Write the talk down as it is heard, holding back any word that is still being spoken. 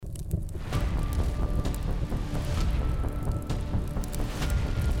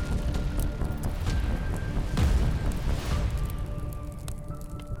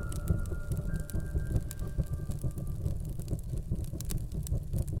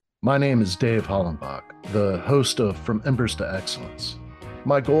My name is Dave Hollenbach, the host of From Embers to Excellence.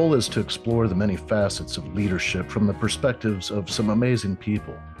 My goal is to explore the many facets of leadership from the perspectives of some amazing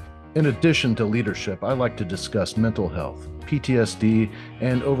people. In addition to leadership, I like to discuss mental health, PTSD,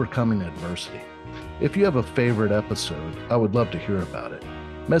 and overcoming adversity. If you have a favorite episode, I would love to hear about it.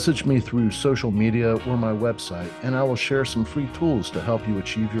 Message me through social media or my website, and I will share some free tools to help you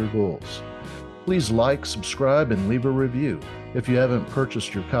achieve your goals. Please like, subscribe, and leave a review. If you haven't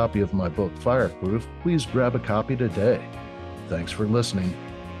purchased your copy of my book, Fireproof, please grab a copy today. Thanks for listening.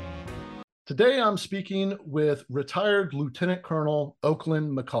 Today, I'm speaking with retired Lieutenant Colonel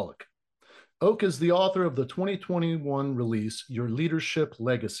Oakland McCulloch. Oak is the author of the 2021 release, Your Leadership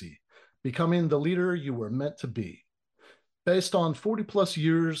Legacy, Becoming the Leader You Were Meant to Be. Based on 40 plus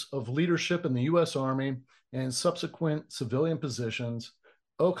years of leadership in the U.S. Army and subsequent civilian positions,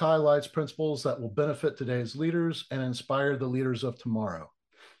 Oak highlights principles that will benefit today's leaders and inspire the leaders of tomorrow.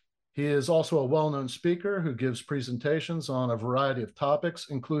 He is also a well-known speaker who gives presentations on a variety of topics,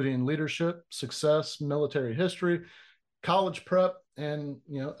 including leadership, success, military history, college prep, and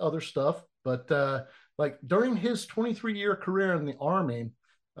other stuff. But during his 23-year career in the Army,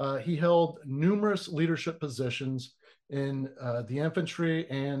 he held numerous leadership positions in the infantry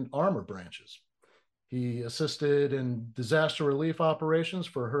and armor branches. He assisted in disaster relief operations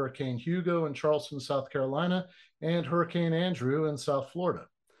for Hurricane Hugo in Charleston, South Carolina, and Hurricane Andrew in South Florida.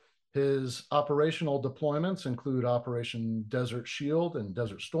 His operational deployments include Operation Desert Shield and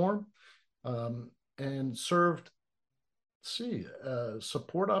Desert Storm, and served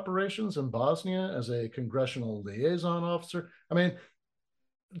support operations in Bosnia as a congressional liaison officer.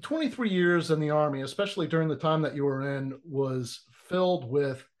 23 years in the Army, especially during the time that you were in, was filled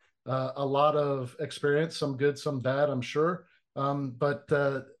with a lot of experience, some good, some bad, I'm sure. I'm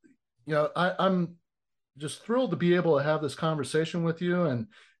just thrilled to be able to have this conversation with you. And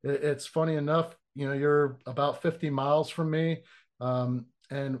it's funny enough, you're about 50 miles from me,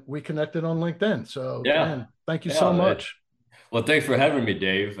 and we connected on LinkedIn. So, Yeah. man, thank you so much. Well, thanks for having me,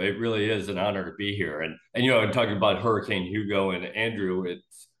 Dave. It really is an honor to be here. And talking about Hurricane Hugo and Andrew,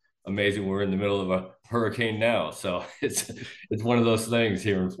 it's amazing. We're in the middle of a hurricane now, so it's one of those things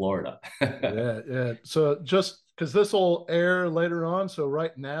here in Florida. Yeah. So just because this will air later on, so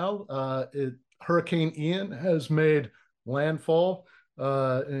right now, Hurricane Ian has made landfall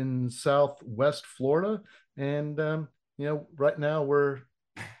in southwest Florida, and right now we're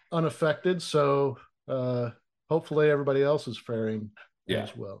unaffected. So hopefully everybody else is faring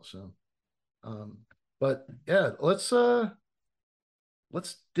as well. So, but yeah, let's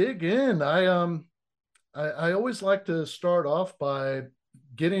dig in. I always like to start off by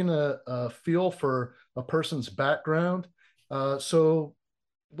getting a feel for a person's background. So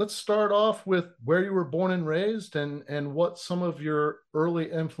let's start off with where you were born and raised, and what some of your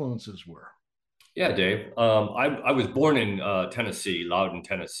early influences were. Yeah, Dave. I was born in Tennessee, Loudon,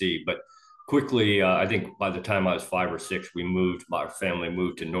 Tennessee, but quickly, I think by the time I was 5 or 6, our family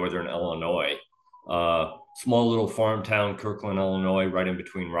moved to Northern Illinois. Small little farm town, Kirkland, Illinois, right in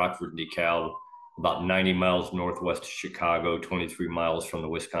between Rockford and DeKalb, about 90 miles northwest of Chicago, 23 miles from the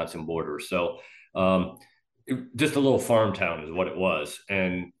Wisconsin border. So just a little farm town is what it was.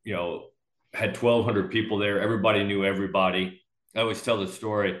 And, had 1,200 people there. Everybody knew everybody. I always tell the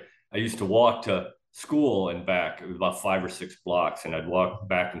story. I used to walk to school and back. It was about 5 or 6 blocks, and I'd walk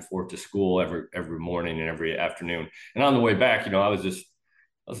back and forth to school every morning and every afternoon. And on the way back, I was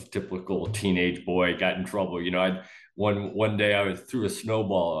a typical teenage boy, got in trouble. One day I threw a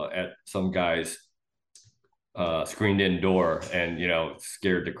snowball at some guy's screened in door, and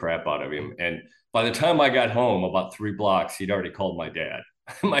scared the crap out of him. And by the time I got home, about 3 blocks, he'd already called my dad.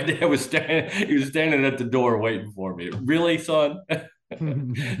 My dad was standing at the door waiting for me. Really, son?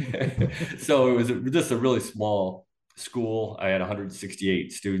 So it was just a really small school. I had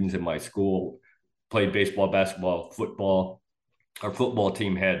 168 students in my school, played baseball, basketball, football. Our football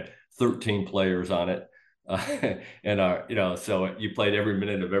team had 13 players on it. So you played every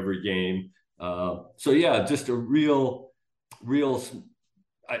minute of every game. So yeah, just a real,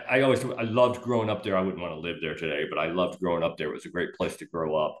 I loved growing up there. I wouldn't want to live there today, but I loved growing up there. It was a great place to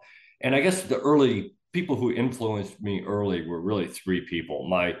grow up. And I guess the early people who influenced me early were really 3 people.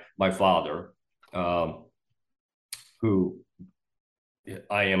 My father, who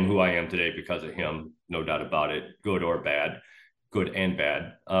I am who I am today because of him, no doubt about it, good or bad, good and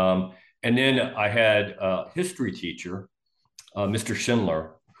bad. And then I had a history teacher, Mr.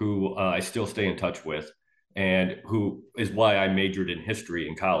 Schindler, who I still stay in touch with, and who is why I majored in history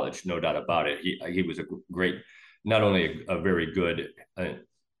in college, no doubt about it. He was a great, not only a very good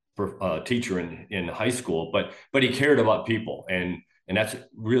teacher in high school, but he cared about people, and And that's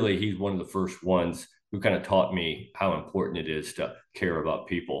really, he's one of the first ones who kind of taught me how important it is to care about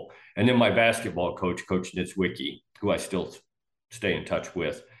people. And then my basketball coach, Coach Nitzwicki, who I still stay in touch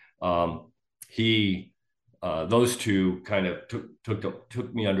with, he those two kind of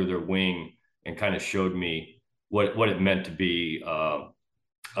took me under their wing and kind of showed me what it meant to be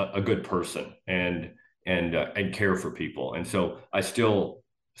a good person and care for people. And so I still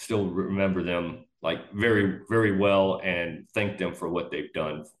remember them like very, very well and thank them for what they've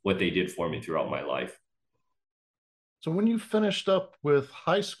done, what they did for me throughout my life. So when you finished up with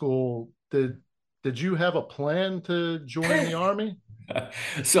high school, did you have a plan to join the Army?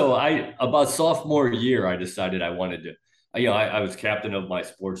 So about sophomore year, I decided I wanted to, I was captain of my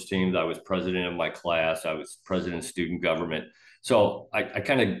sports teams. I was president of my class. I was president of student government. So I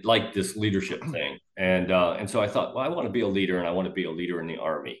kind of liked this leadership thing. And so I thought, well, I want to be a leader and I want to be a leader in the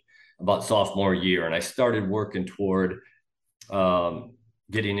Army about sophomore year. And I started working toward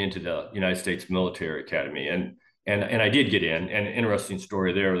getting into the United States Military Academy. And I did get in. And interesting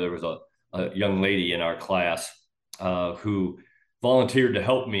story there was a young lady in our class who volunteered to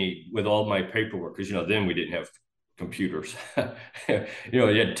help me with all my paperwork because then we didn't have computers. You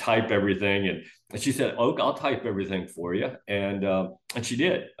had to type everything, and she said, "Oh, I'll type everything for you," and she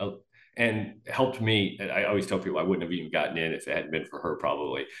did, and helped me. I always tell people I wouldn't have even gotten in if it hadn't been for her,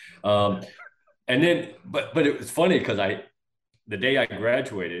 probably. And then, but it was funny because the day I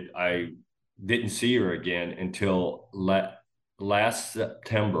graduated, I didn't see her again until last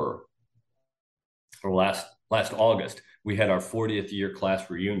September or last August. We had our 40th year class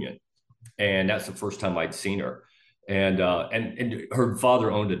reunion, and that's the first time I'd seen her. And her father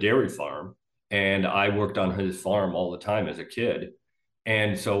owned a dairy farm, and I worked on his farm all the time as a kid.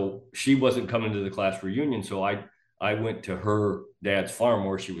 And so she wasn't coming to the class reunion, so I went to her dad's farm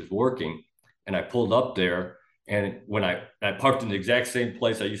where she was working, and I pulled up there. And when I parked in the exact same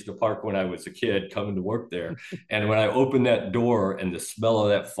place I used to park when I was a kid coming to work there. And when I opened that door and the smell of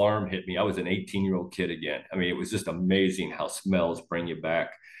that farm hit me, I was an 18-year-old kid again. I mean, it was just amazing how smells bring you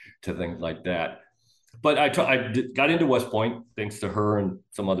back to things like that. But I got into West Point thanks to her and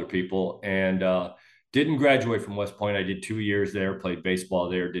some other people, and didn't graduate from West Point. I did 2 years there, played baseball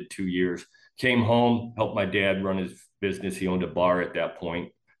there, did 2 years, came home, helped my dad run his business. He owned a bar at that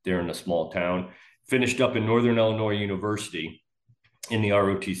point there in a small town. Finished up in Northern Illinois University in the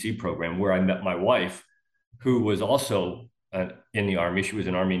ROTC program, where I met my wife, who was also in the Army. She was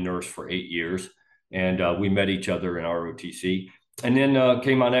an Army nurse for 8 years, and we met each other in ROTC. And then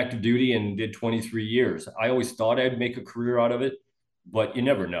came on active duty and did 23 years. I always thought I'd make a career out of it, but you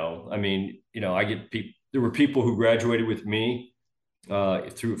never know. I mean, I get people. There were people who graduated with me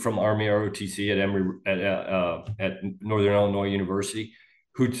from Army ROTC at Northern Illinois University,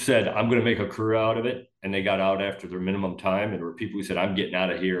 who said, "I'm going to make a career out of it." And they got out after their minimum time. And there were people who said, "I'm getting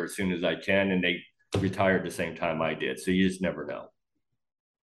out of here as soon as I can." And they retired the same time I did. So you just never know.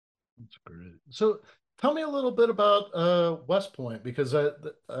 That's great. So tell me a little bit about West Point, because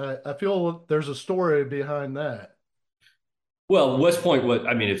I feel there's a story behind that. Well, West Point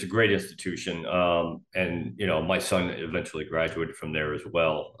it's a great institution. And, my son eventually graduated from there as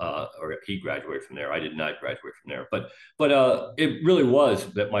well, or he graduated from there. I did not graduate from there, but it really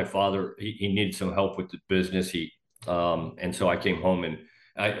was that my father, he needed some help with the business. And so I came home and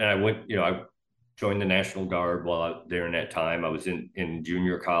I went, I joined the National Guard during that time. I was in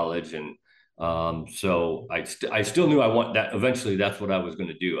junior college. And so I still knew I want that. Eventually that's what I was going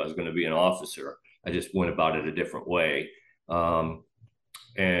to do. I was going to be an officer. I just went about it a different way.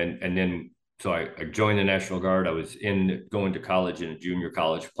 And then, so I joined the National Guard. I was going to college in a junior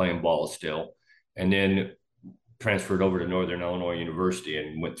college, playing ball still, and then transferred over to Northern Illinois University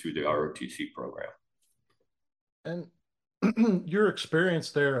and went through the ROTC program. And your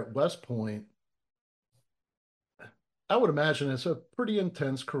experience there at West Point, I would imagine it's a pretty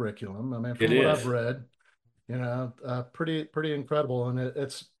intense curriculum. I mean, from what I've read, pretty incredible. And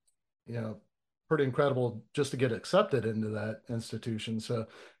it's, pretty incredible just to get accepted into that institution. So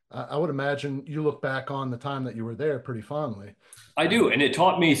I would imagine you look back on the time that you were there pretty fondly. I do. And it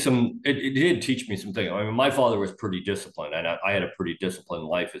taught me it did teach me some things. I mean, my father was pretty disciplined, and I had a pretty disciplined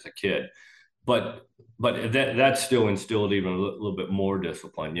life as a kid, but that still instilled even a little bit more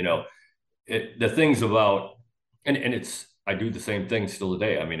discipline, the things about, and I do the same thing still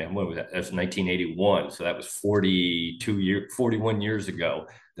today. I mean, when was that? That's 1981. So that was 41 years ago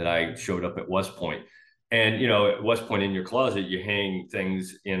that I showed up at West Point. And, at West Point in your closet, you hang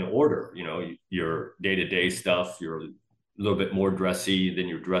things in order, your day-to-day stuff. You're a little bit more dressy than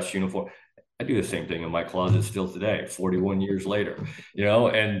your dress uniform. I do the same thing in my closet still today, 41 years later,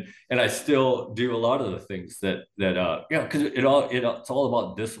 and I still do a lot of the things because it's all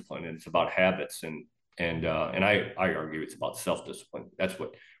about discipline, and it's about habits, and I argue it's about self-discipline. That's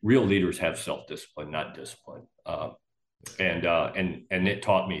what real leaders have: self-discipline, not discipline. And it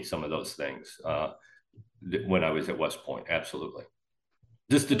taught me some of those things when I was at West Point. Absolutely,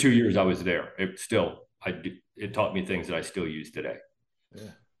 just the 2 years I was there, it taught me things that I still use today.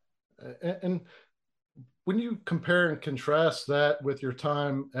 Yeah. And when you compare and contrast that with your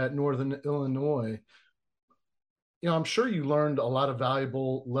time at Northern Illinois, I'm sure you learned a lot of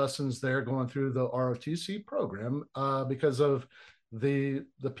valuable lessons there going through the ROTC program because of the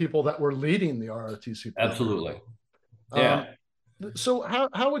people that were leading the ROTC program. Absolutely. Yeah. So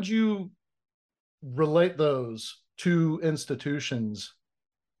how would you relate those two institutions?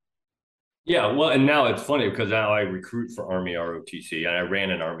 Yeah, well, and now it's funny because now I recruit for Army ROTC, and I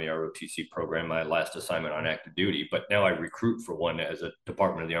ran an Army ROTC program my last assignment on active duty, but now I recruit for one as a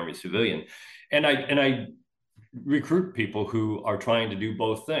Department of the Army civilian, and I recruit people who are trying to do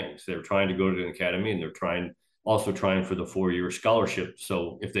both things. They're trying to go to an academy, and they're also trying for the 4-year scholarship.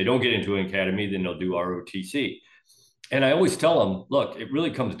 So if they don't get into an academy, then they'll do ROTC. And I always tell them, look, it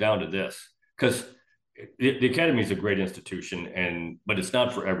really comes down to this, because the academy is a great institution, but it's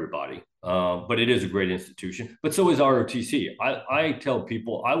not for everybody. But it is a great institution. But so is ROTC. I tell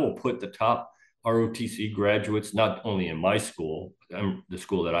people I will put the top ROTC graduates not only in my school, the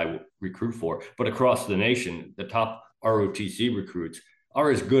school that I recruit for, but across the nation. The top ROTC recruits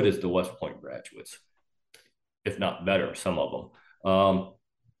are as good as the West Point graduates, if not better, some of them.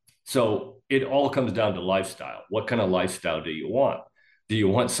 So it all comes down to lifestyle. What kind of lifestyle do you want? Do you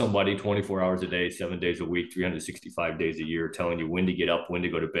want somebody 24 hours a day, 7 days a week, 365 days a year telling you when to get up, when to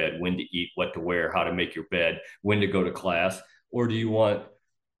go to bed, when to eat, what to wear, how to make your bed, when to go to class? Or do you want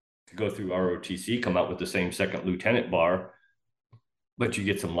to go through ROTC, come out with the same second lieutenant bar, but you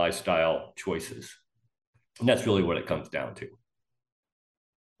get some lifestyle choices? And that's really what it comes down to.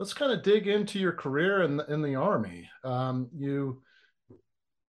 Let's kind of dig into your career in the Army. You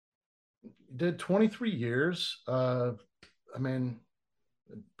did 23 years.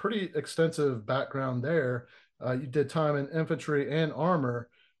 Pretty extensive background there. You did time in infantry and armor.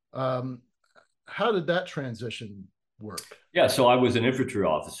 How did that transition work? Yeah, so I was an infantry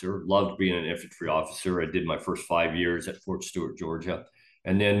officer, loved being an infantry officer. I did my first 5 years at Fort Stewart, Georgia.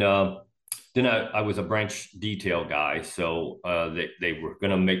 And then I was a branch detail guy. So they were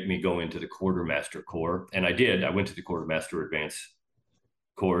going to make me go into the quartermaster corps. And I did. I went to the quartermaster advanced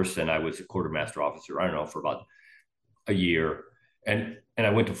course, and I was a quartermaster officer, I don't know, for about a year. And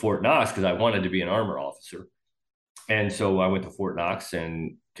I went to Fort Knox because I wanted to be an armor officer. And so I went to Fort Knox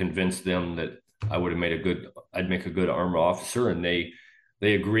and convinced them that I'd make a good armor officer. And they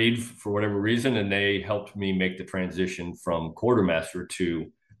agreed for whatever reason, and they helped me make the transition from quartermaster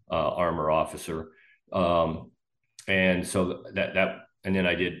to armor officer. And so and then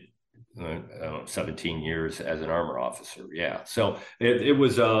I did 17 years as an armor officer. Yeah. So it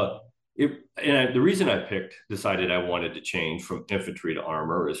was the reason I decided I wanted to change from infantry to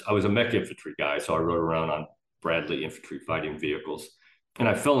armor is I was a mech infantry guy. So I rode around on Bradley infantry fighting vehicles, and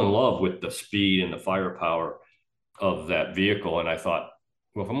I fell in love with the speed and the firepower of that vehicle. And I thought,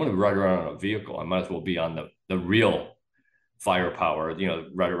 well, if I'm going to ride around on a vehicle, I might as well be on the real firepower,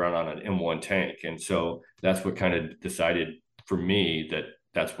 ride around on an M1 tank. And so that's what kind of decided for me that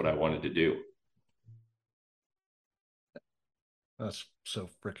that's what I wanted to do. That's so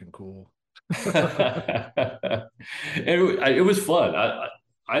freaking cool. It was fun.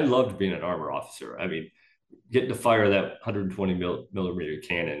 I loved being an armor officer. I mean, getting to fire that 120 millimeter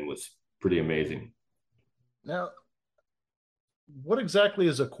cannon was pretty amazing. Now, what exactly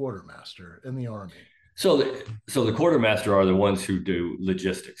is a quartermaster in the Army? So the quartermaster are the ones who do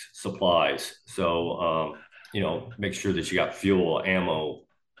logistics, supplies. So, make sure that you got fuel, ammo,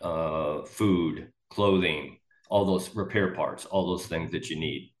 food, clothing, all those repair parts, all those things that you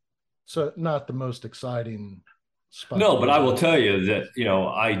need. So not the most exciting spot. No, but I will tell you that,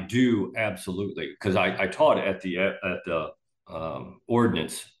 I do absolutely, because I taught at the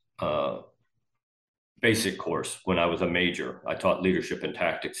ordnance basic course when I was a major. I taught leadership and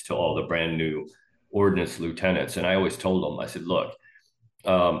tactics to all the brand new ordnance lieutenants. And I always told them, I said, look,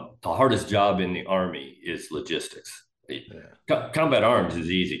 the hardest job in the Army is logistics. Yeah. Combat arms is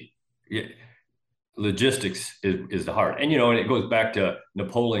easy. Yeah. Logistics is the hard. And, and it goes back to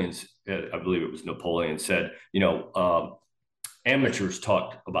Napoleon's, I believe it was Napoleon said, amateurs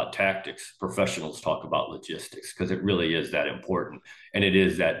talk about tactics, professionals talk about logistics, because it really is that important. And it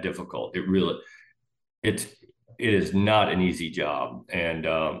is that difficult. It is not an easy job. And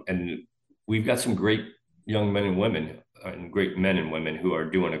we've got some great young men and women and great men and women who are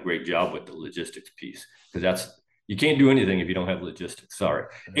doing a great job with the logistics piece, because you can't do anything if you don't have logistics. Sorry.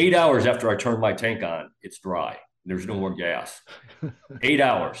 8 hours after I turn my tank on, it's dry. There's no more gas. 8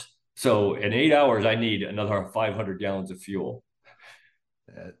 hours. So in 8 hours, I need another 500 gallons of fuel.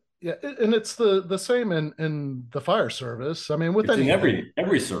 Yeah, and it's the same in the fire service. I mean, with it's in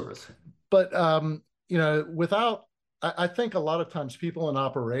every service. But without, I think a lot of times people in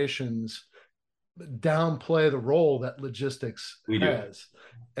operations downplay the role that logistics has,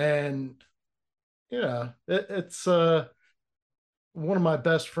 and it's one of my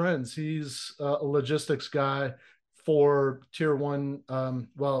best friends. He's a logistics guy for Tier 1.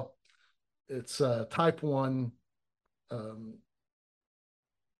 Well, it's Type 1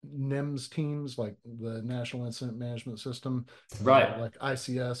 NIMS teams, like the National Incident Management System, right? Like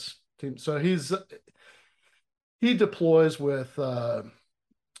ICS team. So he deploys with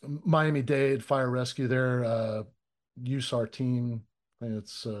Miami-Dade Fire Rescue. Their USAR team. I think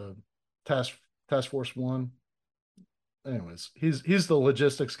it's Task Force 1. Anyways, he's the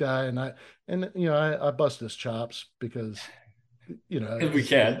logistics guy, and I bust his chops because we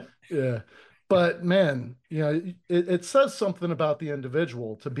can. Yeah. But man, it says something about the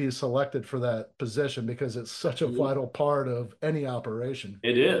individual to be selected for that position, because it's such a vital part of any operation.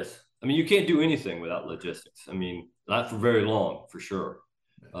 It is. I mean, you can't do anything without logistics. I mean, not for very long, for sure.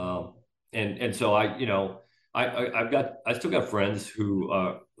 And so I still got friends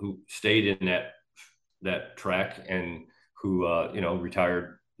who stayed in that track, and who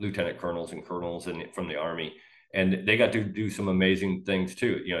retired lieutenant colonels and colonels from the Army, and they got to do some amazing things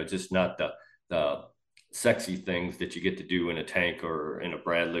too. Just not the sexy things that you get to do in a tank or in a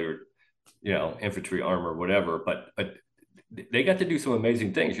Bradley or infantry armor, whatever, but they got to do some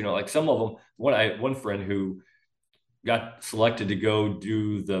amazing things. Like some of them. One friend who got selected to go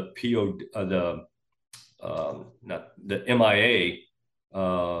do the MIA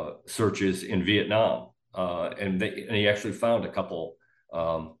searches in Vietnam, and he actually found a couple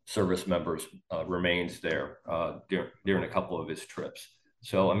service members' remains there during a couple of his trips.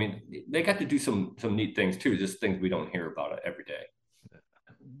 So, I mean, they got to do some neat things too, just things we don't hear about every day.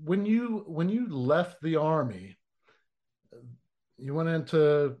 When you left the Army, you went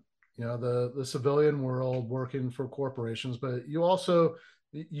into the civilian world working for corporations, but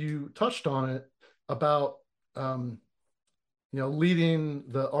you touched on it about leading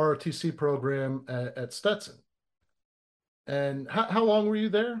the ROTC program at Stetson. And how long were you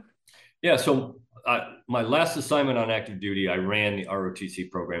there? Yeah, so my last assignment on active duty, I ran the ROTC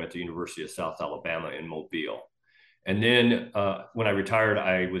program at the University of South Alabama in Mobile. And then when I retired,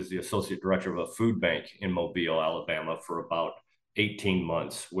 I was the associate director of a food bank in Mobile, Alabama, for about 18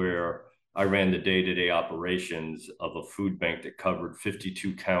 months, where I ran the day-to-day operations of a food bank that covered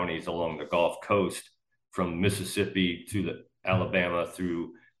 52 counties along the Gulf Coast, from Mississippi to the Alabama,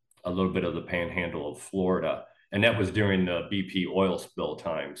 through a little bit of the panhandle of Florida. And that was during the BP oil spill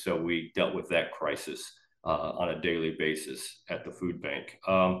time. So we dealt with that crisis on a daily basis at the food bank.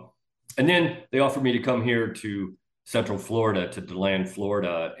 And then they offered me to come here to Central Florida, to DeLand,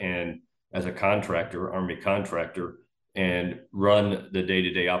 Florida, and as a contractor, Army contractor, and run the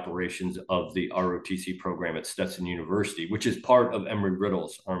day-to-day operations of the ROTC program at Stetson University, which is part of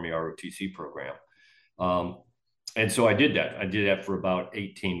Embry-Riddle's Army ROTC program. And so I did that. I did that for about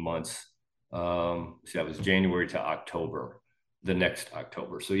 18 months. So that was January to October, the next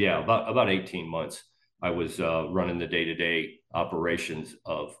October. So yeah, about 18 months, I was running the day-to-day operations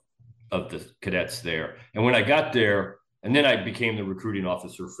of the cadets there. And when I got there, and then I became the recruiting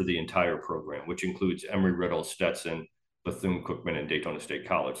officer for the entire program, which includes Embry-Riddle, Stetson, Bethune-Cookman, and Daytona State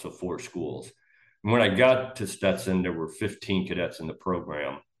College, so 4 schools. And when I got to Stetson, there were 15 cadets in the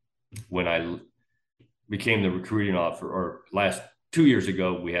program. When I became the recruiting officer, or last 2 years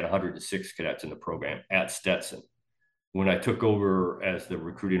ago, we had 106 cadets in the program at Stetson. When I took over as the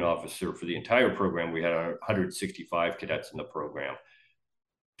recruiting officer for the entire program, we had 165 cadets in the program.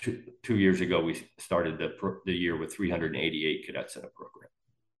 2 years ago, we started the year with 388 cadets in the program.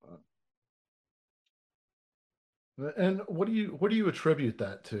 And what do you attribute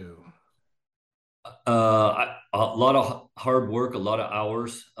that to? A lot of hard work, a lot of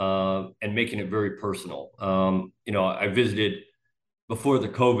hours, and making it very personal. I visited, before the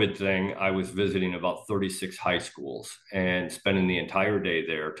COVID thing, I was visiting about 36 high schools and spending the entire day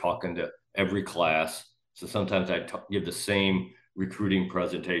there talking to every class. So sometimes I'd give the same recruiting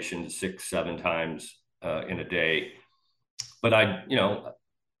presentation 6-7 times in a day. But I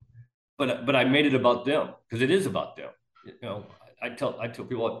made it about them, because it is about them. I tell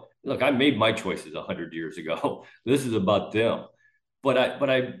people, look, I made my choices 100 years ago. This is about them. but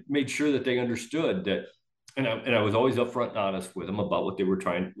I made sure that they understood that, and I was always upfront and honest with them about what they were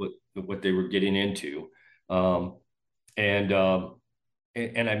what they were getting into, um, and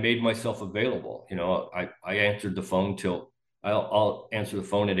and I made myself available. I answered the phone till I'll answer the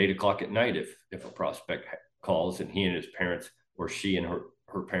phone at 8 o'clock at night if a prospect calls and he and his parents, or she and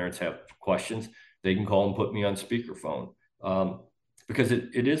her parents, have questions. They can call and put me on speakerphone, because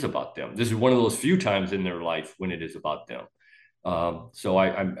it is about them. This is one of those few times in their life when it is about them. So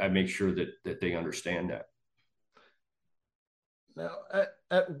I make sure that they understand that. Now,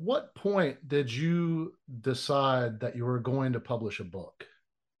 at what point did you decide that you were going to publish a book?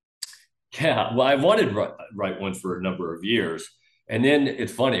 Yeah, well, I wanted to write one for a number of years, and then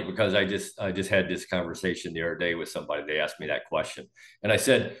it's funny because I just had this conversation the other day with somebody. They asked me that question, and I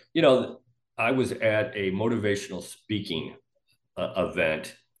said, I was at a motivational speaking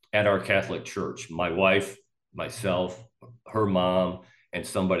event at our Catholic church. My wife, myself, her mom, and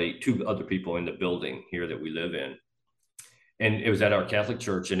two other people in the building here that we live in. And it was at our Catholic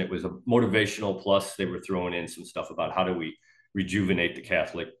church, and it was a motivational, plus they were throwing in some stuff about how do we rejuvenate the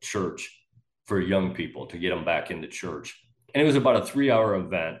Catholic Church for young people to get them back into church. And it was about a 3-hour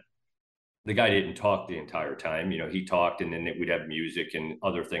event. The guy didn't talk the entire time. He talked, and then we'd have music and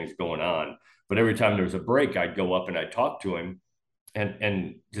other things going on. But every time there was a break, I'd go up and I'd talk to him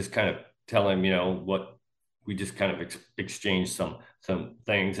and just kind of tell him, what we just kind of exchanged some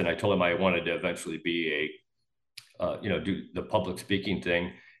things. And I told him I wanted to eventually be do the public speaking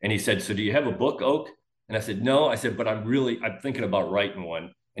thing. And he said, "So do you have a book, Oak?" And I said, "No." I said, "But I'm thinking about writing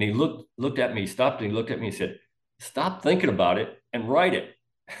one." And he looked at me, stopped, and he looked at me and said, "Stop thinking about it and write it."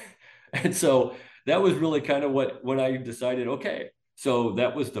 And so that was really kind of when I decided, okay. So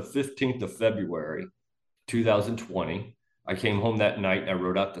that was the 15th of February, 2020. I came home that night and I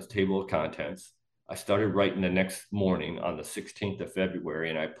wrote out the table of contents. I started writing the next morning on the 16th of February,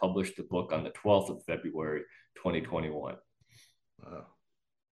 and I published the book on the 12th of February, 2021. Wow.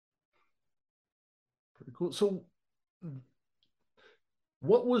 Pretty cool. So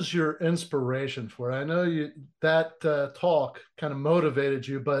what was your inspiration for it? I know that talk kind of motivated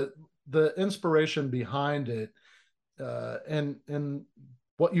you, but the inspiration behind it, and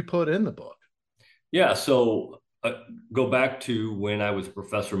what you put in the book. Yeah. So go back to when I was a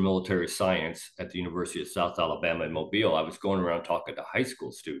professor of military science at the University of South Alabama in Mobile. I was going around talking to high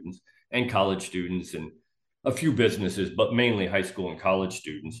school students and college students and a few businesses, but mainly high school and college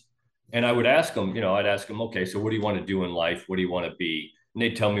students. And I would ask them, I'd ask them, okay, so what do you want to do in life? What do you want to be? And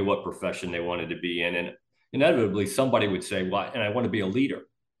they'd tell me what profession they wanted to be in. And inevitably somebody would say, well, and I want to be a leader.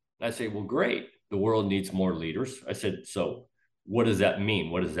 And I say, well, great. The world needs more leaders. I said, so what does that mean?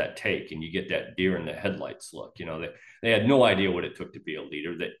 What does that take? And you get that deer in the headlights look. They had no idea what it took to be a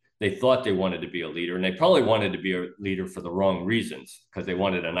leader. That they thought they wanted to be a leader, and they probably wanted to be a leader for the wrong reasons, because they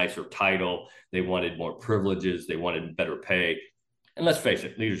wanted a nicer title, they wanted more privileges, they wanted better pay. And let's face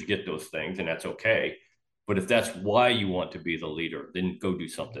it, leaders get those things, and that's okay. But if that's why you want to be the leader, then go do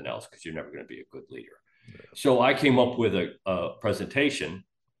something else, because you're never going to be a good leader. Yeah. So I came up with a presentation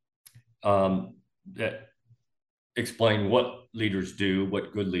that explain what leaders do,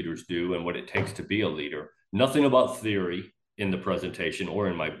 what good leaders do, and what it takes to be a leader. Nothing about theory in the presentation or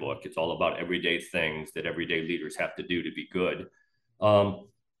in my book. It's all about everyday things that everyday leaders have to do to be good.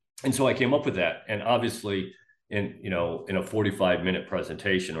 And so I came up with that. And obviously, in a 45-minute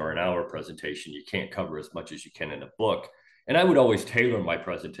presentation or an hour presentation, you can't cover as much as you can in a book. And I would always tailor my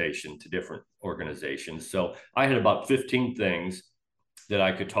presentation to different organizations. So I had about 15 things that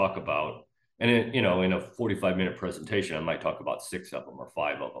I could talk about. And in a 45-minute presentation, I might talk about 6 of them or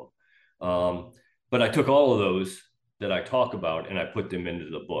 5 of them. But I took all of those that I talk about and I put them into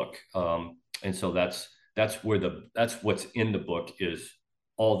the book. And so that's what's in the book, is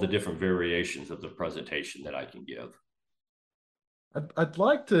all the different variations of the presentation that I can give. I'd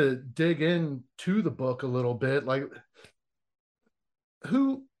like to dig into the book a little bit. Like,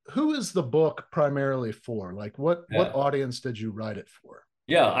 who is the book primarily for? Like, what audience did you write it for?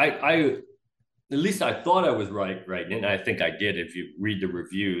 Yeah, I at least I thought I was right, and I think I did. If you read the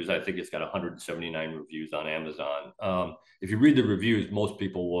reviews, I think it's got 179 reviews on Amazon. If you read the reviews, most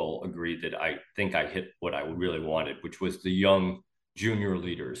people will agree that I think I hit what I really wanted, which was the young junior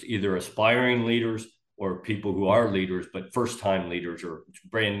leaders, either aspiring leaders or people who are leaders, but first-time leaders or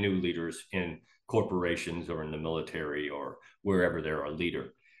brand new leaders in corporations or in the military or wherever they're a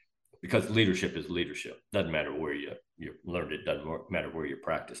leader. Because leadership is leadership. Doesn't matter where you learned it, doesn't matter where you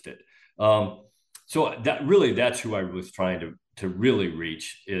practiced it. So that's who I was trying to really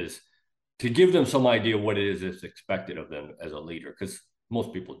reach, is to give them some idea what it is that's expected of them as a leader. Because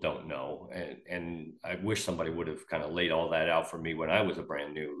most people don't know. And I wish somebody would have kind of laid all that out for me when I was a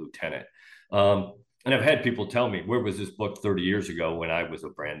brand new lieutenant. And I've had people tell me, where was this book 30 years ago when I was a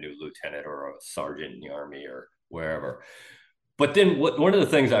brand new lieutenant or a sergeant in the Army or wherever? But then one of the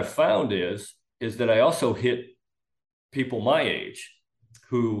things I've found is that I also hit people my age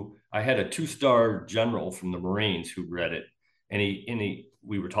who I had a 2-star general from the Marines who read it. And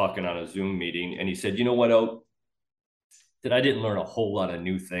we were talking on a Zoom meeting, and he said, you know what, Oak, that I didn't learn a whole lot of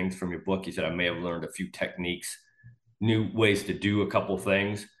new things from your book. He said, I may have learned a few techniques, new ways to do a couple of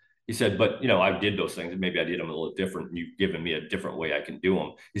things. He said, but, I did those things, and maybe I did them a little different, and you've given me a different way I can do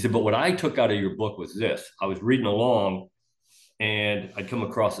them. He said, but what I took out of your book was this. I was reading along, and I'd come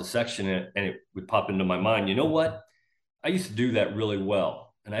across a section, and it would pop into my mind, you know what? I used to do that really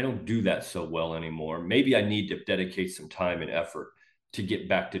well, and I don't do that so well anymore. Maybe I need to dedicate some time and effort to get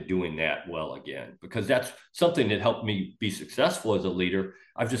back to doing that well again, because that's something that helped me be successful as a leader.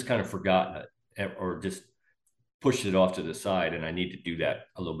 I've just kind of forgotten it or just pushed it off to the side, and I need to do that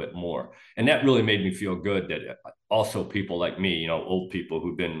a little bit more. And that really made me feel good that also people like me, old people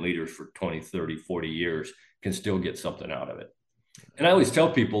who've been leaders for 20, 30, 40 years can still get something out of it. And I always tell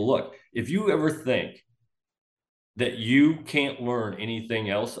people, look, if you ever think that you can't learn anything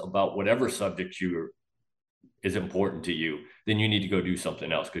else about whatever subject is important to you, then you need to go do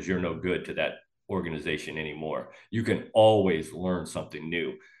something else, because you're no good to that organization anymore. You can always learn something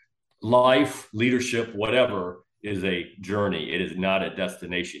new. Life, leadership, whatever, is a journey. It is not a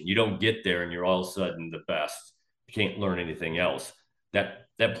destination. You don't get there and you're all of a sudden the best. You can't learn anything else.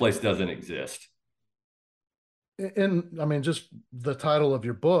 That place doesn't exist. And I mean, just the title of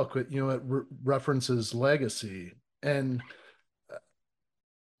your book, it references legacy. And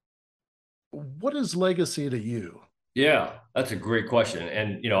what is legacy to you? Yeah, that's a great question.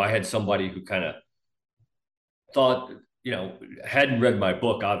 And, I had somebody who kind of thought, hadn't read my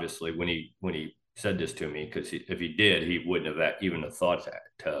book, obviously, when he said this to me, because if he did, he wouldn't have even thought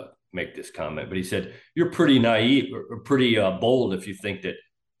to make this comment. But he said, you're pretty naive or pretty bold if you think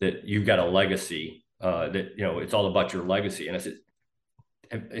that you've got a legacy, that, it's all about your legacy. And I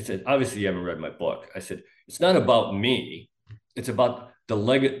said, obviously you haven't read my book. I said, it's not about me. It's about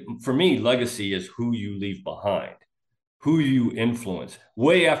for me, legacy is who you leave behind, who you influence.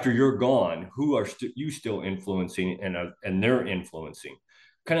 Way after you're gone, who are you still influencing and they're influencing?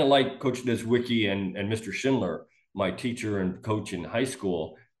 Kind of like Coach Niedzwiecki and Mr. Schindler, my teacher and coach in high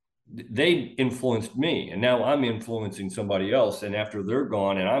school. They influenced me, and now I'm influencing somebody else. And after they're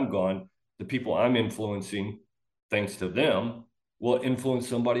gone and I'm gone, the people I'm influencing, thanks to them, will influence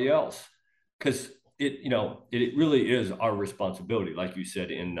somebody else. Because it really is our responsibility, like you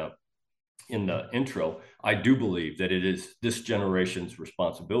said in the intro. I do believe that it is this generation's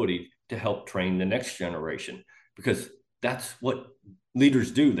responsibility to help train the next generation, because that's what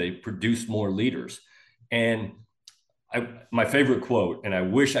leaders do. They produce more leaders. And my favorite quote, and I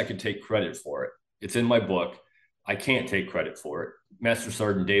wish I could take credit for it, it's in my book. I can't take credit for it. Master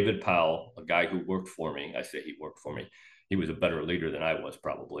Sergeant David Powell, a guy who worked for me, I say he worked for me, he was a better leader than I was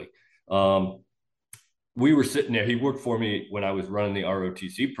probably. We were sitting there. He worked for me when I was running the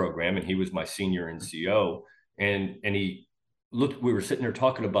ROTC program, and he was my senior NCO. And he looked, we were sitting there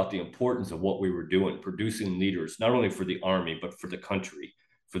talking about the importance of what we were doing, producing leaders, not only for the Army, but for the country,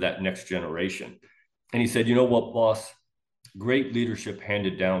 for that next generation. And he said, you know what, boss? Great leadership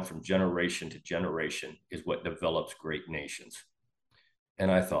handed down from generation to generation is what develops great nations.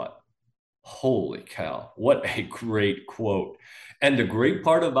 And I thought, holy cow, what a great quote. And the great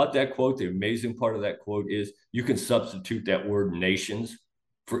part about that quote, the amazing part of that quote, is you can substitute that word nations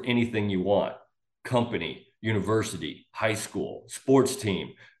for anything you want. Company, university, high school, sports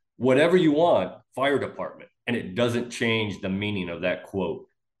team, whatever you want, fire department. And it doesn't change the meaning of that quote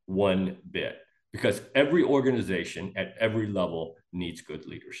one bit, because every organization at every level needs good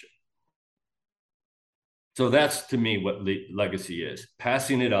leadership. So that's, to me, what legacy is: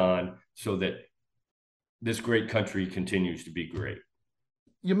 passing it on so that this great country continues to be great.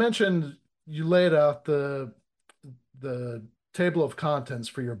 You mentioned you laid out the table of contents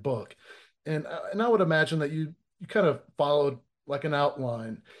for your book, and I would imagine that you kind of followed like an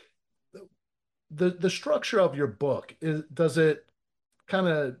outline. The structure of your book, does it kind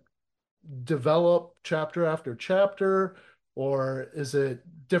of develop chapter after chapter, or is it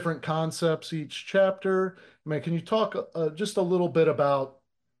different concepts each chapter? I mean, can you talk just a little bit about,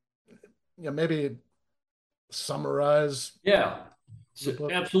 maybe summarize? Yeah,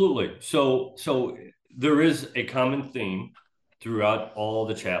 absolutely. So there is a common theme throughout all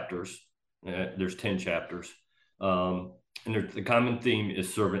the chapters. There's 10 chapters. And the common theme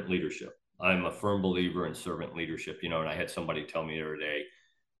is servant leadership. I'm a firm believer in servant leadership, and I had somebody tell me the other day,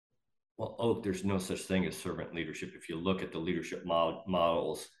 well, oh, there's no such thing as servant leadership if you look at the leadership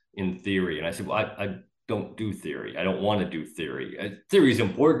models in theory. And I said, well, I don't do theory. I don't want to do theory. Theory is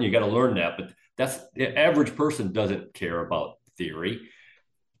important. You got to learn that, but that's the average person doesn't care about theory.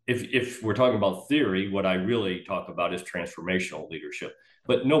 If we're talking about theory, what I really talk about is transformational leadership.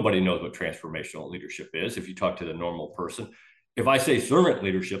 But nobody knows what transformational leadership is. If you talk to the normal person, if I say servant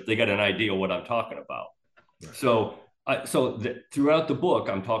leadership, they got an idea what I'm talking about. Right. Throughout the book,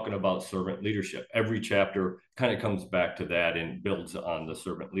 I'm talking about servant leadership. Every chapter kind of comes back to that and builds on the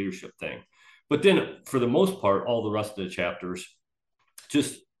servant leadership thing. But then, for the most part, all the rest of the chapters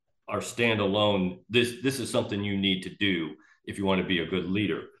just are standalone. This is something you need to do if you want to be a good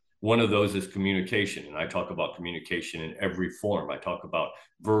leader. One of those is communication, and I talk about communication in every form. I talk about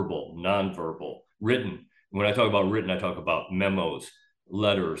verbal, nonverbal, written. When I talk about written, I talk about memos,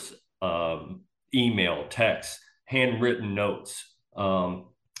 letters, email, text, handwritten notes. And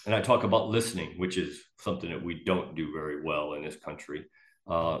I talk about listening, which is something that we don't do very well in this country,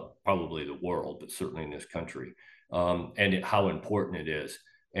 probably the world, but certainly in this country, and how important it is.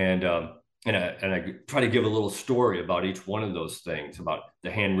 And I try to give a little story about each one of those things. About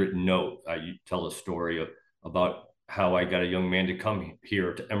the handwritten note, you tell a story about how I got a young man to come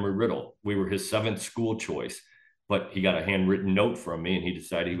here to Embry-Riddle. We were his 7th school choice, but he got a handwritten note from me and he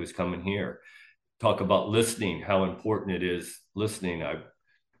decided he was coming here. Talk about listening, how important it is listening. I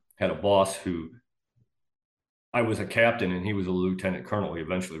had a boss who, I was a captain and he was a lieutenant colonel. He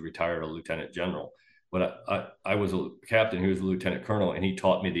eventually retired a lieutenant general. But I was a captain, he was a lieutenant colonel, and he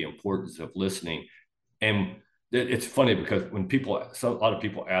taught me the importance of listening. And it's funny because when a lot of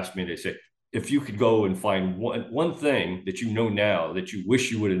people ask me, they say, if you could go and find one thing that you know now that you wish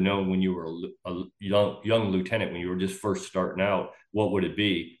you would have known when you were a young lieutenant, when you were just first starting out, what would it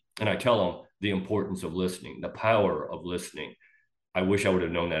be? And I tell them the importance of listening, the power of listening. I wish I would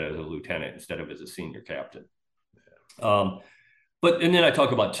have known that as a lieutenant instead of as a senior captain. And then I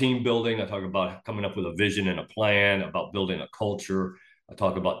talk about team building. I talk about coming up with a vision and a plan, about building a culture. I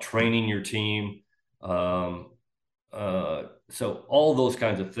talk about training your team. So all those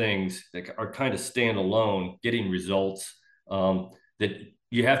kinds of things that are kind of standalone, getting results that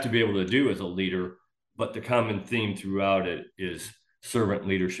you have to be able to do as a leader. But the common theme throughout it is servant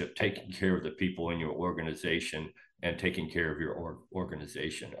leadership, taking care of the people in your organization and taking care of your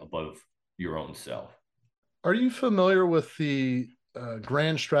organization above your own self. Are you familiar with the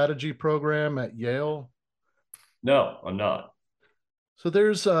Grand Strategy program at Yale? No, I'm not. So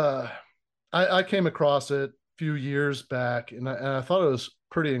there's I came across it a few years back, and I thought it was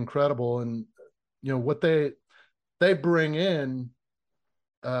pretty incredible. And what they bring in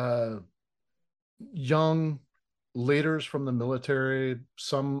young leaders from the military.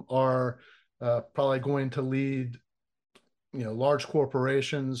 Some are probably going to lead large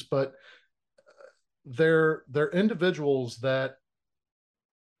corporations, but they're individuals that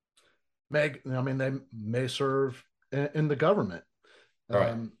they may serve in the government,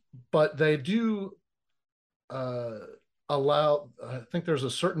 right. But they do allow. I think there's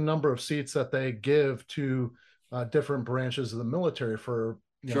a certain number of seats that they give to different branches of the military for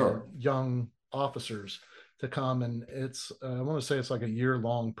young officers to come, and it's I want to say it's like a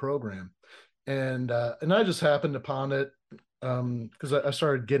year-long program, and I just happened upon it because I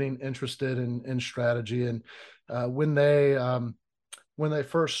started getting interested in strategy. And when they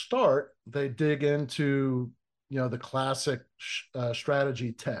first start, they dig into the classic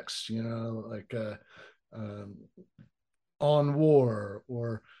strategy texts, like On War,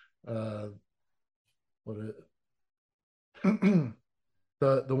 or what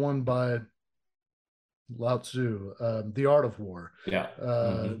the one by Lao Tzu, The Art of War,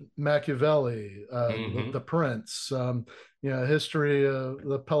 Machiavelli, the Prince, history of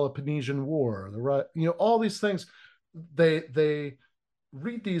the Peloponnesian War, all these things. They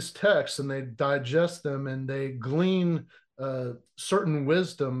read these texts and they digest them and they glean certain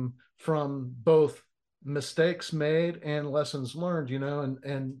wisdom from both mistakes made and lessons learned,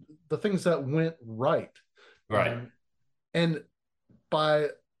 and the things that went right. And by,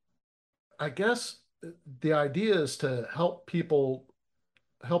 I guess, the idea is to help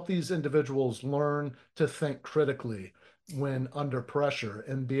these individuals learn to think critically when under pressure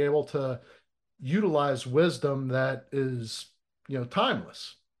and be able to utilize wisdom that is,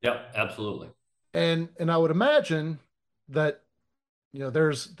 timeless. Yeah, absolutely. And I would imagine that,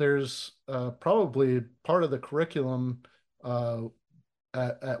 there's probably part of the curriculum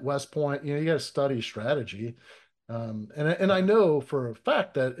at West Point, you got to study strategy. And I know for a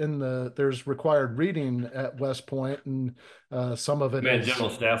fact that there's required reading at West Point, and some of it Man, is. General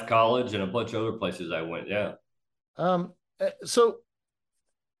Staff College and a bunch of other places I went. Yeah. So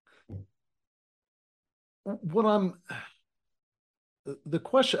what the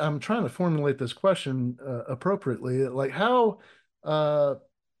question I'm trying to formulate this question appropriately, like how, uh,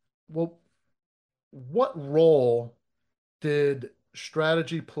 well, what role did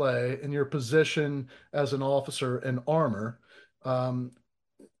strategy play in your position as an officer in armor? Um,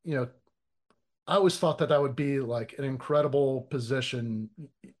 you know, I always thought that that would be like an incredible position.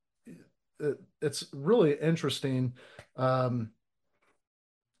 It's really interesting. Um,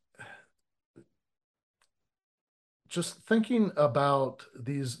 just thinking about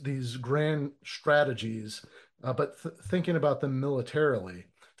these grand strategies, but thinking about them militarily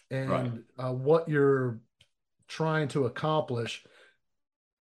Right. and what you're trying to accomplish,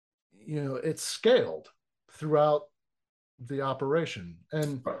 it's scaled throughout the operation.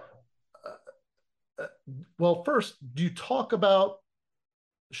 And Right. well, first, do you talk about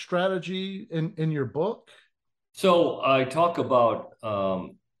strategy in your book? So I talk about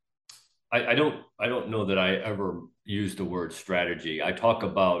I don't know that I ever used the word strategy. Uh, I talk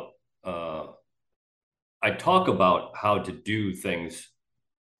about how to do things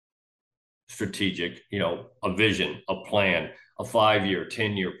strategic, a vision, a plan, a 5 year,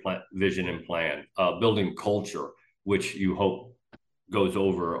 10 year plan, vision and plan, building culture, which you hope goes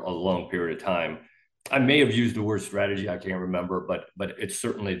over a long period of time. I may have used the word strategy, I can't remember, but it's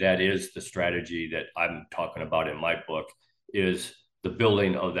certainly that is the strategy that I'm talking about in my book is the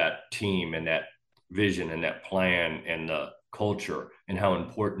building of that team and that vision and that plan and the culture and how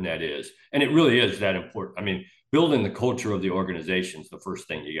important that is. And it really is that important. I mean, building the culture of the organization is the first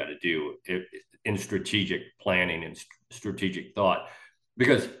thing you got to do in strategic planning and strategic thought.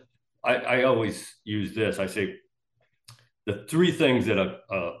 Because I always use this. I say the three things that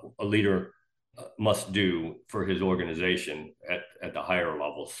a leader must do for his organization at the higher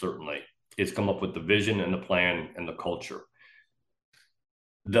levels, certainly, is come up with the vision and the plan and the culture.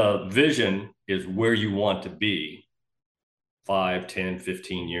 The vision is where you want to be 5, 10,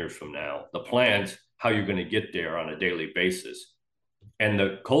 15 years from now. The plans, how you're going to get there on a daily basis. And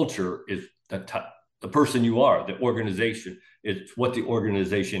the culture is the person you are, the organization. It's what the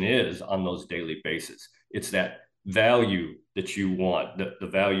organization is on those daily basis. It's that value that you want, the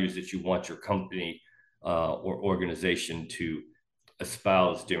values that you want your company or organization to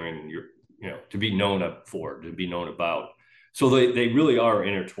espouse during your, to be known for, to be known about. So they really are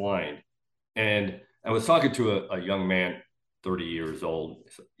intertwined. And I was talking to a young man, 30 years old,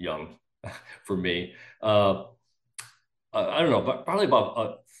 young for me. I don't know, but probably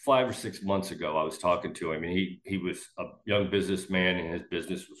about 5 or 6 months ago, I was talking to him, and he was a young businessman, and his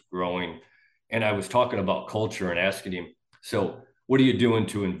business was growing. And I was talking about culture and asking him, so what are you doing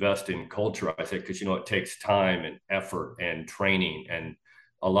to invest in culture? I said, because it takes time and effort and training and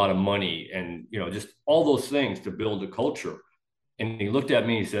a lot of money and just all those things to build a culture. And he looked at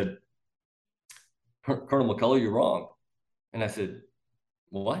me, he said, Colonel McCullough, you're wrong. And I said,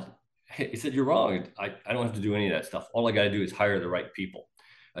 well, what? He said, you're wrong. I don't have to do any of that stuff. All I got to do is hire the right people.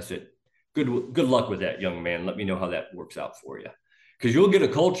 I said, good luck with that, young man. Let me know how that works out for you. Because you'll get a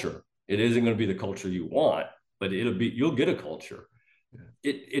culture. It isn't going to be the culture you want, but you'll get a culture.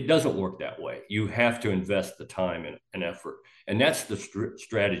 It doesn't work that way. You have to invest the time and effort. And that's the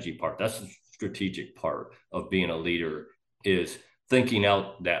strategy part. That's the strategic part of being a leader, is thinking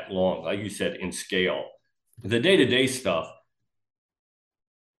out that long, like you said, in scale. The day-to-day stuff,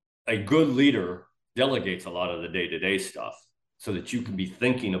 a good leader delegates a lot of the day-to-day stuff so that you can be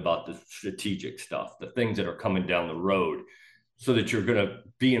thinking about the strategic stuff, the things that are coming down the road, so that you're going to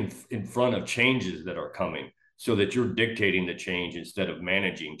be in front of changes that are coming, so that you're dictating the change instead of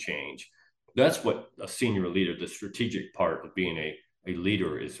managing change. That's what a senior leader, the strategic part of being a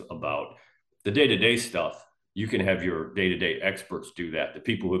leader, is about. The day-to-day stuff, you can have your day-to-day experts do that, the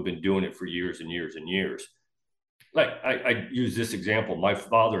people who have been doing it for years and years and years. Like I use this example. My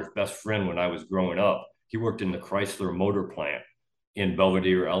father's best friend when I was growing up, he worked in the Chrysler motor plant in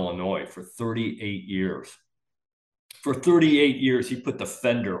Belvidere, Illinois for 38 years. For 38 years, he put the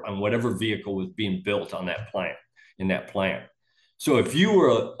fender on whatever vehicle was being built on that plant, in that plant. So if you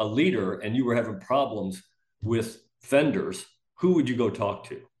were a leader and you were having problems with fenders, who would you go talk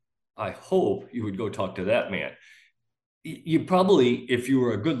to? I hope you would go talk to that man. You probably, if you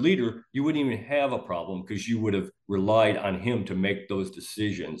were a good leader, you wouldn't even have a problem because you would have relied on him to make those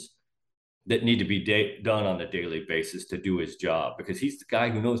decisions that need to be done on a daily basis to do his job, because he's the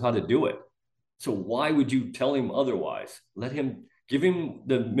guy who knows how to do it. So why would you tell him otherwise? Let him give him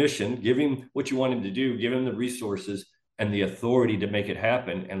the mission, give him what you want him to do, give him the resources and the authority to make it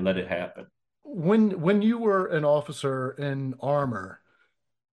happen, and let it happen. When you were an officer in armor,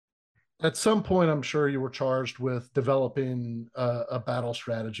 at some point, I'm sure you were charged with developing a battle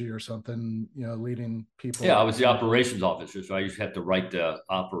strategy or something, leading Yeah, I people. was the operations officer, so I used to have to write the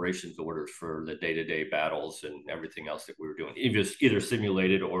operations orders for the day-to-day battles and everything else that we were doing, either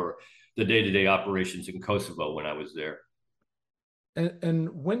simulated or the day-to-day operations in Kosovo when I was there. And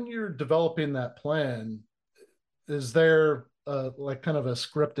when you're developing that plan, is there like kind of a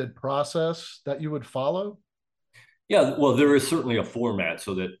scripted process that you would follow? Yeah, well, there is certainly a format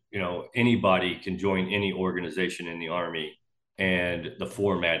so that anybody can join any organization in the Army, and the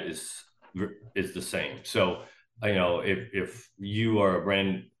format is the same. So, if you are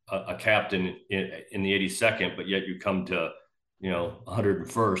a captain in the 82nd, but yet you come to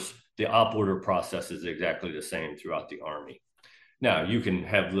 101st, the op order process is exactly the same throughout the Army. Now, you can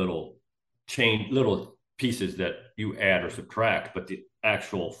have little pieces that you add or subtract, but the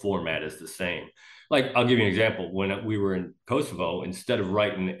actual format is the same. Like, I'll give you an example. When we were in Kosovo, instead of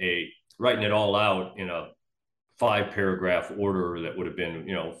writing it all out in a 5-paragraph order that would have been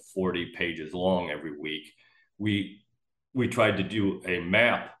 40 pages long every week, we tried to do a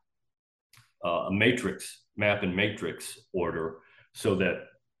map, map and matrix order, so that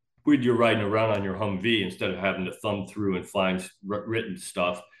when you're riding around on your Humvee, instead of having to thumb through and find written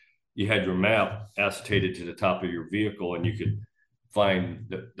stuff, you had your map acetated to the top of your vehicle, and you could find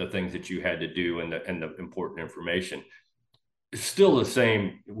the things that you had to do and the important information. It's still the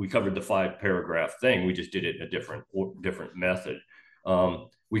same. We covered the 5-paragraph thing. We just did it in a different method.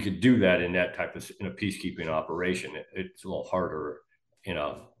 We could do that in a peacekeeping operation. It's a little harder in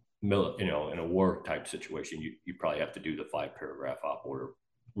a in a war type situation. You probably have to do the 5-paragraph op order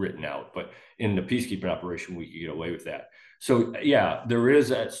written out, but in the peacekeeping operation, we could get away with that. So yeah, there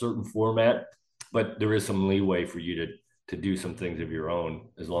is a certain format, but there is some leeway for you to do some things of your own,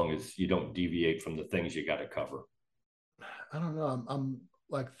 as long as you don't deviate from the things you got to cover. I don't know. I'm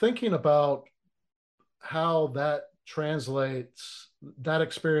like thinking about how that experience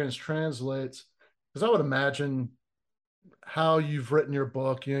translates, because I would imagine how you've written your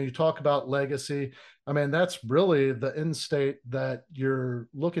book. You talk about legacy. I mean, that's really the end state that you're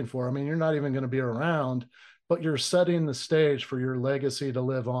looking for. I mean, you're not even going to be around, but you're setting the stage for your legacy to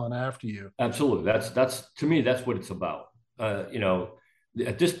live on after you. Absolutely. That's to me, that's what it's about.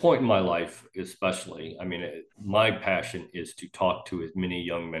 At this point in my life, especially, I mean, my passion is to talk to as many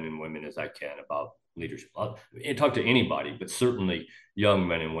young men and women as I can about leadership. I'll talk to anybody, but certainly young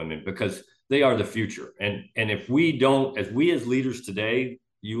men and women, because they are the future. And if we don't, as leaders today,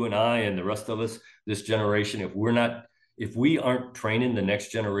 you and I and the rest of us, this generation, if we aren't training the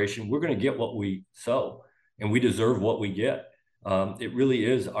next generation, we're going to get what we sow, and we deserve what we get. It really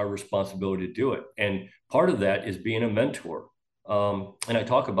is our responsibility to do it. And part of that is being a mentor. And I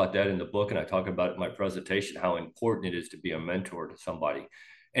talk about that in the book, and I talk about it in my presentation, how important it is to be a mentor to somebody.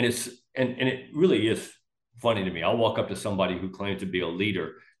 And it really is funny to me. I'll walk up to somebody who claims to be a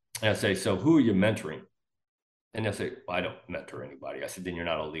leader, and I say, "So who are you mentoring?" And they'll say, "Well, I don't mentor anybody." I said, "Then you're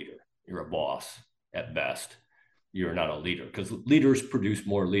not a leader. You're a boss at best. You're not a leader, because leaders produce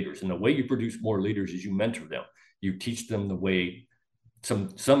more leaders. And the way you produce more leaders is you mentor them. You teach them the way,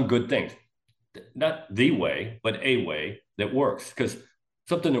 some good things, not the way, but a way that works. Because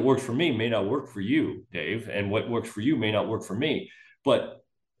something that works for me may not work for you, Dave, and what works for you may not work for me. But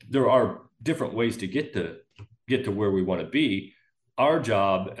there are different ways to get to where we want to be. Our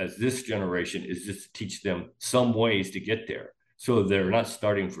job as this generation is just to teach them some ways to get there, so they're not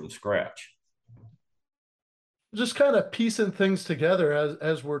starting from scratch." Just kind of piecing things together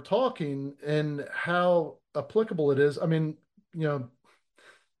as we're talking and how applicable it is. I mean,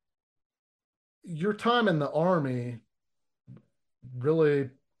 your time in the Army really,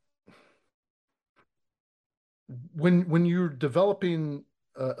 when you're developing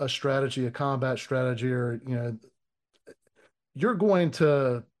a strategy, a combat strategy, or you're going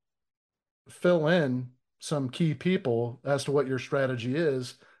to fill in some key people as to what your strategy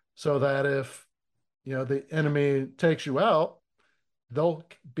is, so that if the enemy takes you out, they'll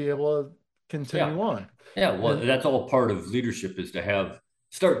be able to continue on. Yeah, well, that's all part of leadership, is to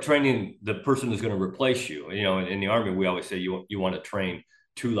start training the person who's going to replace you. In the Army, we always say you want to train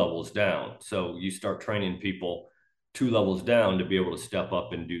 2 levels down. So you start training people 2 levels down to be able to step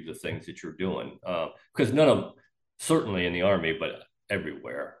up and do the things that you're doing. Because certainly in the Army, but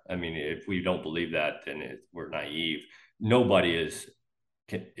everywhere. I mean, if we don't believe that, then we're naive. Nobody is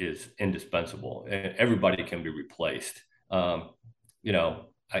indispensable. Everybody can be replaced.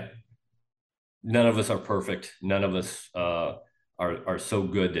 None of us are perfect. None of us are are so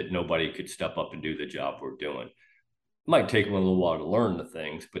good that nobody could step up and do the job we're doing. It might take them a little while to learn the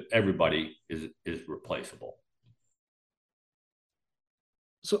things, but everybody is replaceable.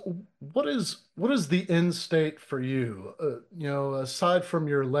 So what is the end state for you? Aside from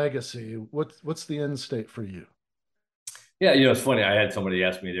your legacy, what's the end state for you? Yeah, it's funny. I had somebody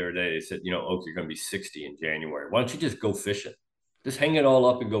ask me the other day. They said, Oak, you're going to be 60 in January. Why don't you just go fishing? Just hang it all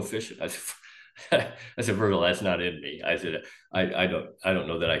up and go fishing. I said, Virgil, that's not in me. I said, I don't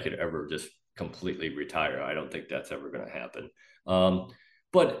know that I could ever just completely retire. I don't think that's ever going to happen.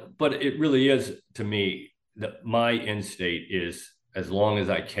 But it really is, to me, that my end state is, as long as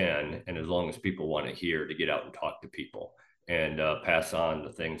I can and as long as people want to hear, to get out and talk to people and pass on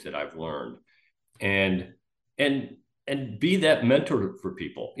the things that I've learned, and and and be that mentor for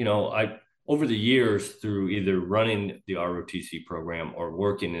people. I, over the years, through either running the ROTC program or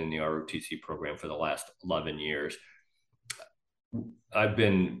working in the ROTC program for the last 11 years, I've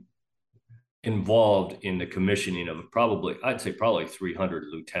been involved in the commissioning of I'd say probably 300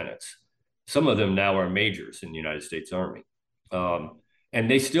 lieutenants. Some of them now are majors in the United States Army. And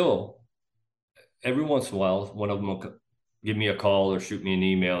they still, every once in a while, one of them will give me a call or shoot me an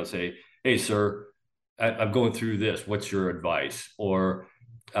email and say, hey, sir, I'm going through this. What's your advice? Or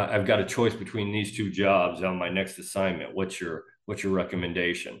I've got a choice between these two jobs on my next assignment. What's your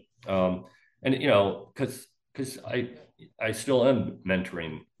recommendation? And because I still am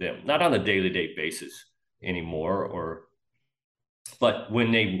mentoring them, not on a day-to-day basis anymore, but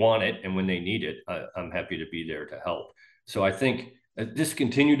when they want it and when they need it, I'm happy to be there to help. So I think just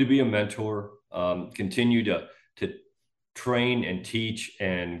continue to be a mentor, continue to train and teach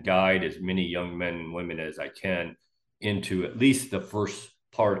and guide as many young men and women as I can into at least the first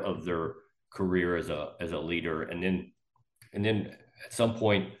part of their career as a leader, and then at some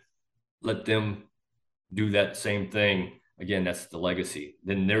point let them do that same thing again. That's the legacy.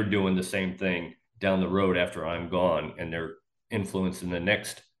 Then they're doing the same thing down the road after I'm gone, and they're influencing the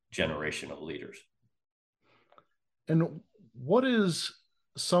next generation of leaders. And what is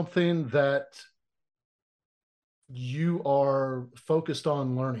something that you are focused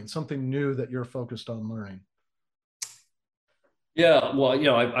on learning, something new that you're focused on learning? Yeah, well,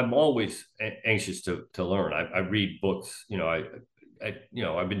 I'm always anxious to learn. I read books.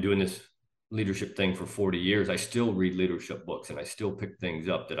 I've been doing this leadership thing for 40 years. I still read leadership books, and I still pick things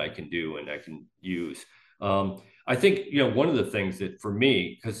up that I can do and I can use. I think one of the things that for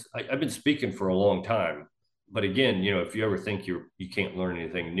me, because I've been speaking for a long time, but again, if you ever think you can't learn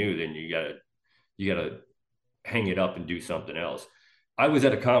anything new, then you gotta hang it up and do something else. I was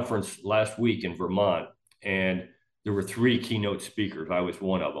at a conference last week in Vermont, and there were 3 keynote speakers. I was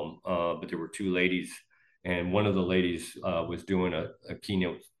one of them, but there were 2 ladies, and one of the ladies was doing a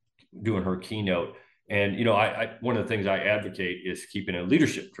keynote, doing her keynote. And I one of the things I advocate is keeping a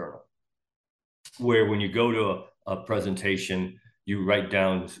leadership journal, where when you go to a presentation, you write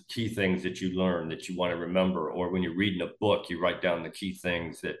down key things that you learn that you want to remember, or when you're reading a book, you write down the key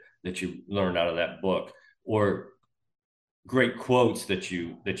things that you learned out of that book, or great quotes that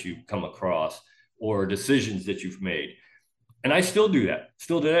you come across, or decisions that you've made. And I still do that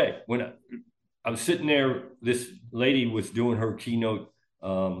still today. When I was sitting there, this lady was doing her keynote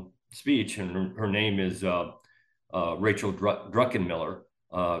speech, and her name is Rachel Druckenmiller,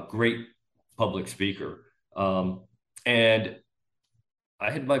 great public speaker. And I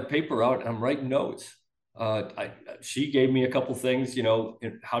had my paper out and I'm writing notes. She gave me a couple things,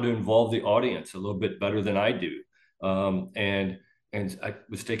 how to involve the audience a little bit better than I do. And I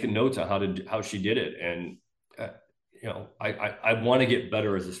was taking notes on how she did it. And, I want to get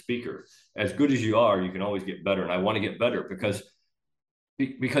better as a speaker. As good as you are, you can always get better. And I want to get better because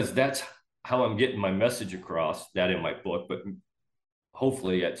that's how I'm getting my message across, that in my book. But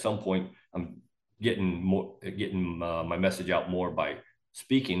hopefully at some point I'm getting my message out more by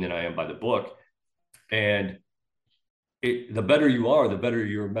speaking than I am by the book. And the better you are, the better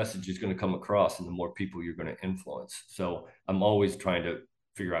your message is going to come across, and the more people you're going to influence. So I'm always trying to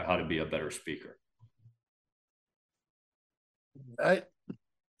figure out how to be a better speaker.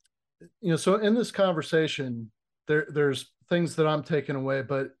 So in this conversation, there's things that I'm taking away,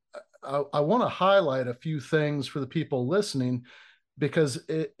 but I want to highlight a few things for the people listening, because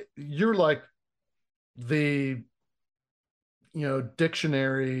you're like the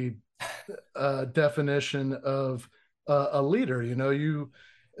dictionary definition of a leader.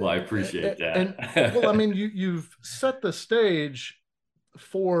 Well, I appreciate that. And well, I mean, you've set the stage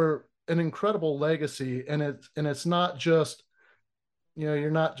for an incredible legacy, and it's not just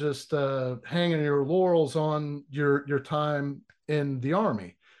you're not just hanging your laurels on your time in the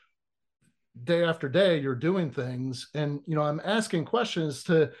Army. day after day you're doing things, and I'm asking questions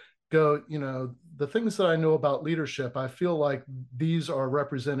to go, the things that I know about leadership, I feel like these are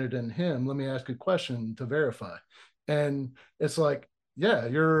represented in him. Let me ask a question to verify. And it's like, yeah,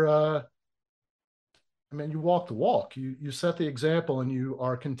 you're I mean, you walk the walk. You set the example, and you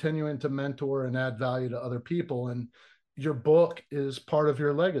are continuing to mentor and add value to other people. And your book is part of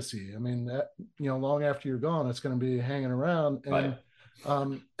your legacy. I mean, long after you're gone, it's going to be hanging around. Right.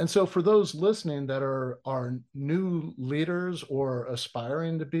 And so for those listening that are new leaders or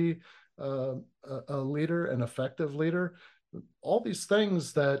aspiring to be uh, a leader, an effective leader, all these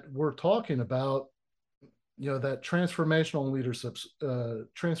things that we're talking about, that transformational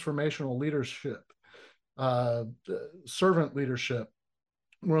leadership, uh, servant leadership.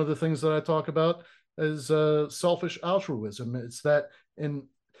 One of the things that I talk about is selfish altruism. It's that, and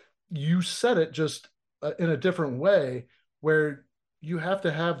you said it just in a different way, where you have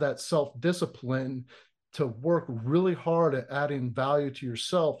to have that self discipline to work really hard at adding value to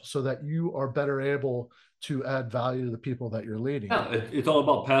yourself so that you are better able to add value to the people that you're leading. Yeah, it's all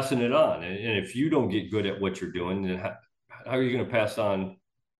about passing it on. And if you don't get good at what you're doing, then how are you going to pass on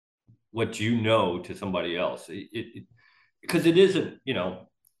what you know to somebody else? Because it isn't,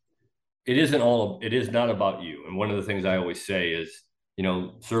 it is not about you. And one of the things I always say is,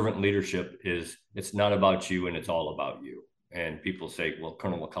 servant leadership is, it's not about you and it's all about you. And people say, well,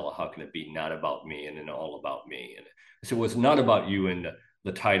 Colonel McCullough, how can it be not about me and then all about me? And I said, well, it's not about you and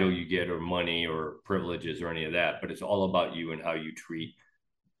the title you get or money or privileges or any of that, but it's all about you and how you treat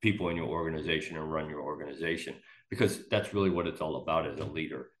people in your organization and run your organization, because that's really what it's all about as a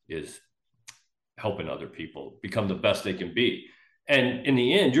leader, is helping other people become the best they can be. And in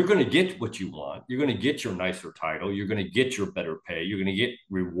the end, you're going to get what you want. You're going to get your nicer title. You're going to get your better pay. You're going to get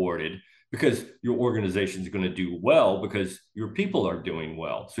rewarded because your organization is going to do well because your people are doing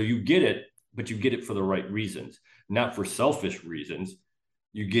well. So you get it, but you get it for the right reasons, not for selfish reasons.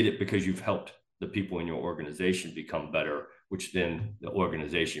 You get it because you've helped the people in your organization become better, which then the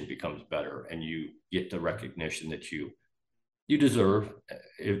organization becomes better, and you get the recognition that you deserve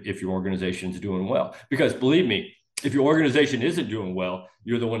if your organization is doing well. Because believe me, if your organization isn't doing well,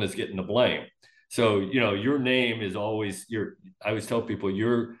 you're the one that's getting the blame. So, your name is always I always tell people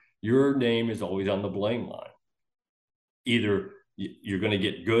your name is always on the blame line. Either you're going to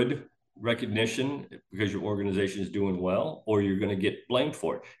get good recognition because your organization is doing well, or you're going to get blamed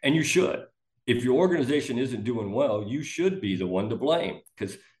for it. And you should. If your organization isn't doing well, you should be the one to blame,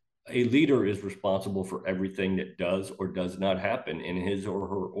 because a leader is responsible for everything that does or does not happen in his or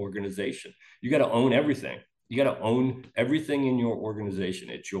her organization. You got to own everything. You got to own everything in your organization.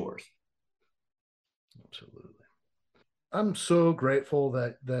 It's yours. Absolutely. I'm so grateful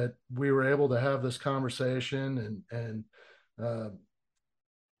that we were able to have this conversation, and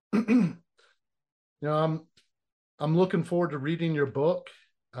I'm looking forward to reading your book.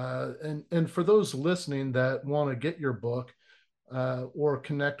 And for those listening that want to get your book or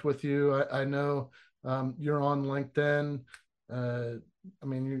connect with you, I know you're on LinkedIn. I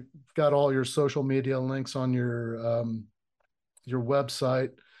mean, you've got all your social media links on your website,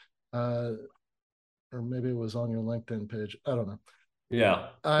 or maybe it was on your LinkedIn page. I don't know. Yeah.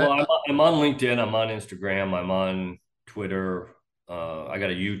 Well, I'm on LinkedIn. I'm on Instagram. I'm on Twitter. I got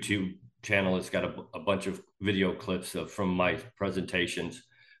a YouTube channel that's got a bunch of video clips from my presentations.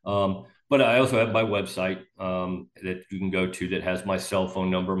 But I also have my website that you can go to that has my cell phone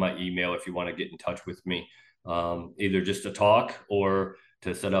number, my email, if you want to get in touch with me, either just to talk or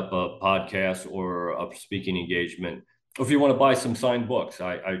to set up a podcast or a speaking engagement. Or if you want to buy some signed books,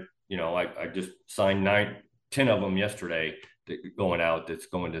 I just signed 10 of them yesterday going out. That's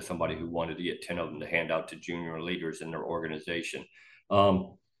going to somebody who wanted to get 10 of them to hand out to junior leaders in their organization.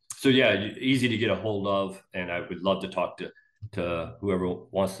 So yeah, easy to get a hold of, and I would love to talk to whoever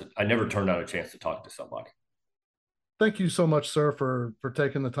wants to. I never turned down a chance to talk to somebody. Thank you so much, sir, for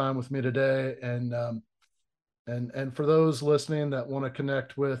taking the time with me today, and for those listening that want to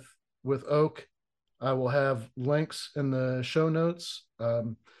connect with Oak, I will have links in the show notes.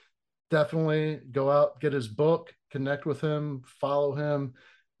 Definitely go out, get his book, connect with him, follow him.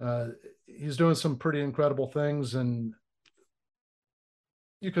 He's doing some pretty incredible things, and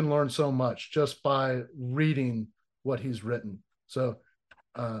you can learn so much just by reading what he's written. So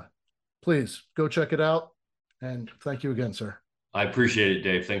please go check it out. And thank you again, sir. I appreciate it,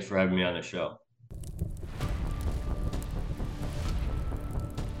 Dave. Thanks for having me on the show.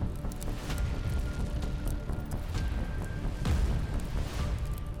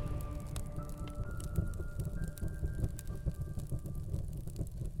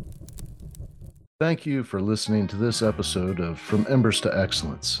 Thank you for listening to this episode of From Embers to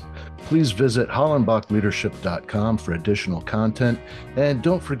Excellence. Please visit hollenbachleadership.com for additional content, and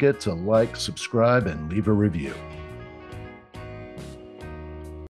don't forget to like, subscribe, and leave a review.